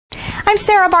I'm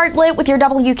Sarah Bartlett with your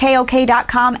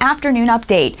WKOK.com afternoon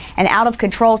update. An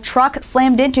out-of-control truck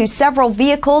slammed into several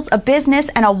vehicles, a business,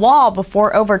 and a wall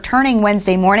before overturning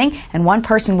Wednesday morning, and one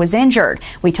person was injured.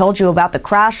 We told you about the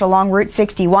crash along Route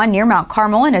 61 near Mount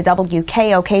Carmel in a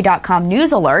WKOK.com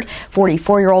news alert.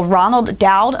 44-year-old Ronald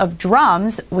Dowd of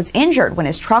Drums was injured when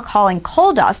his truck hauling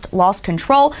coal dust lost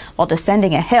control while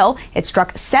descending a hill. It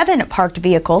struck 7 parked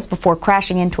vehicles before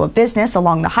crashing into a business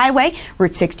along the highway.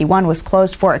 Route 61 was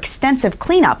closed for extensive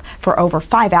cleanup for over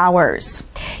 5 hours.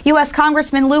 U.S.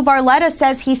 Congressman Lou Barletta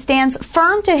says he stands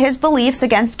firm to his beliefs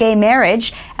against gay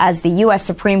marriage. As the U.S.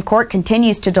 Supreme Court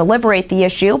continues to deliberate the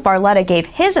issue, Barletta gave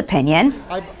his opinion.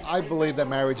 I believe that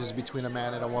marriage is between a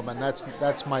man and a woman.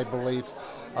 That's my belief.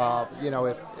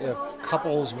 If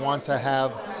couples want to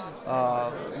have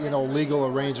legal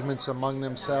arrangements among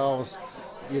themselves,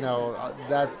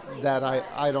 that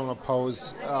I don't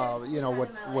oppose,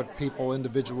 what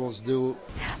individuals do.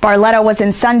 Barletta was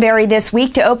in Sunbury this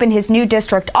week to open his new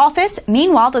district office.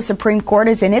 Meanwhile, the Supreme Court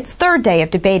is in its 3rd day of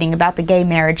debating about the gay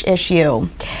marriage issue.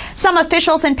 Some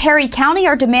officials in Perry County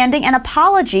are demanding an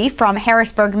apology from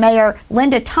Harrisburg Mayor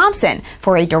Linda Thompson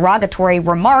for a derogatory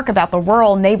remark about the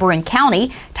rural neighboring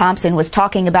county. Thompson was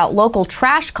talking about local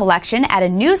trash collection at a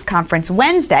news conference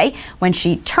Wednesday when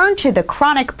she turned to the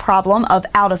chronic problem of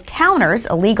out-of-towners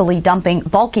illegally dumping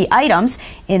bulky items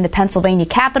in the Pennsylvania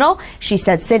capital. She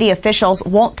said city officials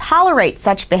won't tolerate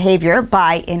such behavior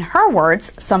by, in her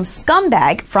words, some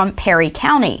scumbag from Perry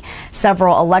County.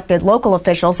 Several elected local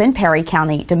officials in Perry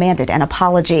County demanded an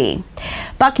apology.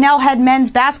 Bucknell head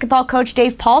men's basketball coach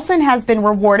Dave Paulson has been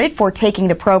rewarded for taking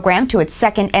the program to its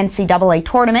 2nd NCAA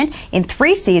tournament in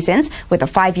 3 seasons with a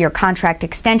 5-year contract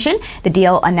extension. The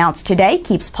deal announced today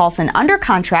keeps Paulson under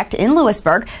contract in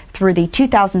Lewisburg through the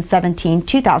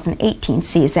 2017-2018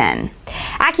 season.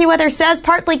 AccuWeather says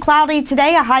partly cloudy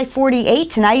today, a high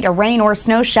 48. Tonight, a rain or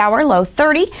snow shower, low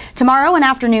 30. Tomorrow, an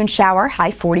afternoon shower,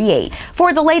 high 48.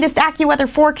 For the latest AccuWeather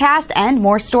forecast and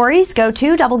more stories, go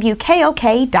to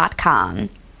WKOK.com.